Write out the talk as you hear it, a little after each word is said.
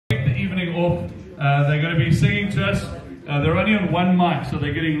something off. They're going to be singing to us. They're only on one mic, so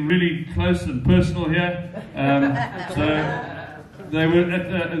they're getting really close and personal here. So they were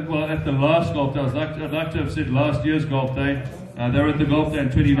at the last golf day. I'd like to have said last year's golf day. They were at the golf day in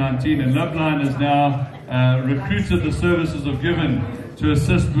 2019, and Loveline has now recruited the services of Given to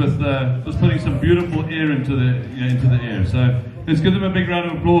assist with just putting some beautiful air into the air. So let's give them a big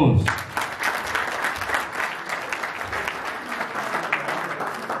round of applause.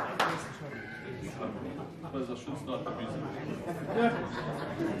 I suppose I should start the music.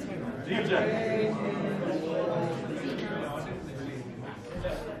 DJ.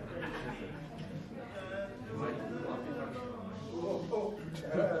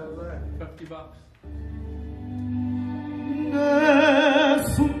 $50.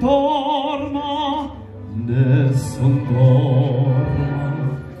 Nessun dorma, nessun dorma.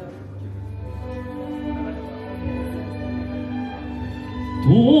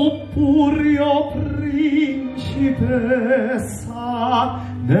 Tu purio principessa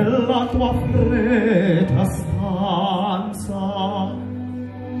nella tua fredda stanza,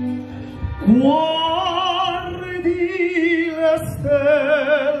 guardi le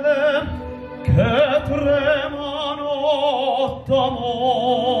stelle che tremano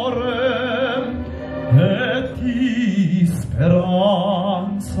d'amore e di speranza.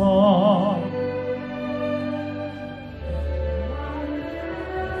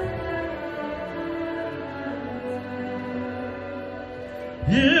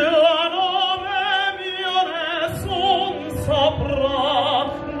 Il nome mio nessun saprà,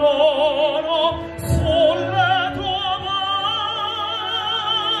 no, sulle tue macca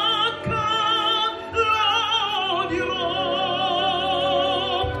lo dirò,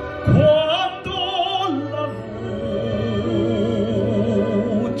 quando la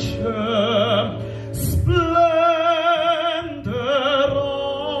luce splenderà.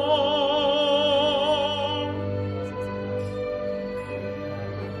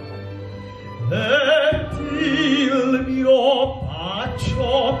 Et il mio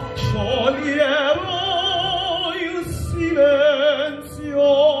bacio scioglierò il silenzio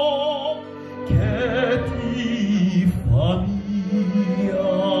che ti fa mia.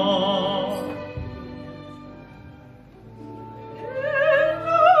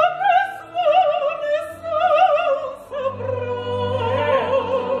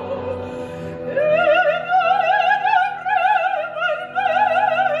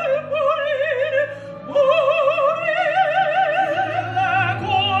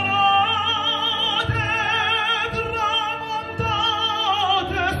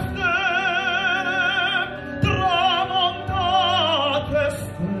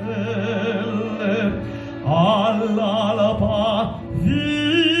 All'alba vincerò,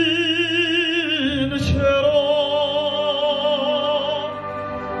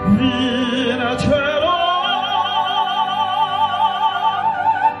 vincerò, vincerò.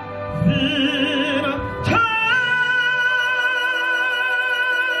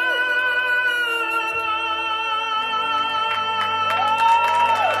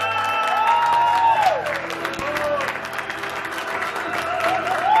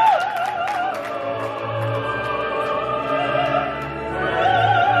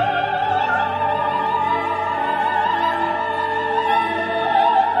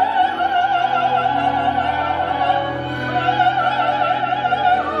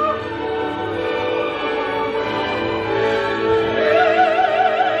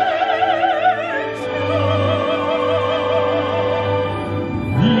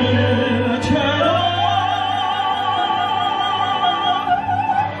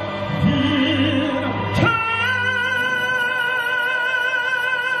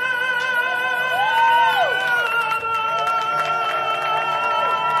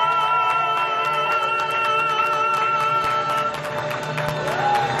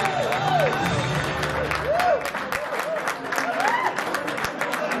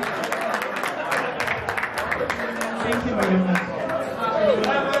 Thank you very much.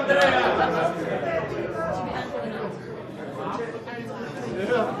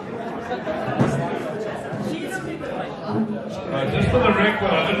 Just for the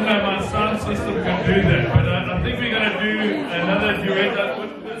record, I didn't know my sound system could do that, but I think we're going to do another duet.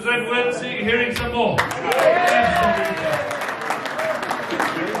 Is that worth hearing some more?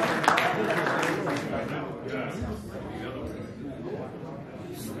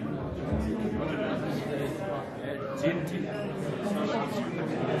 Gentile.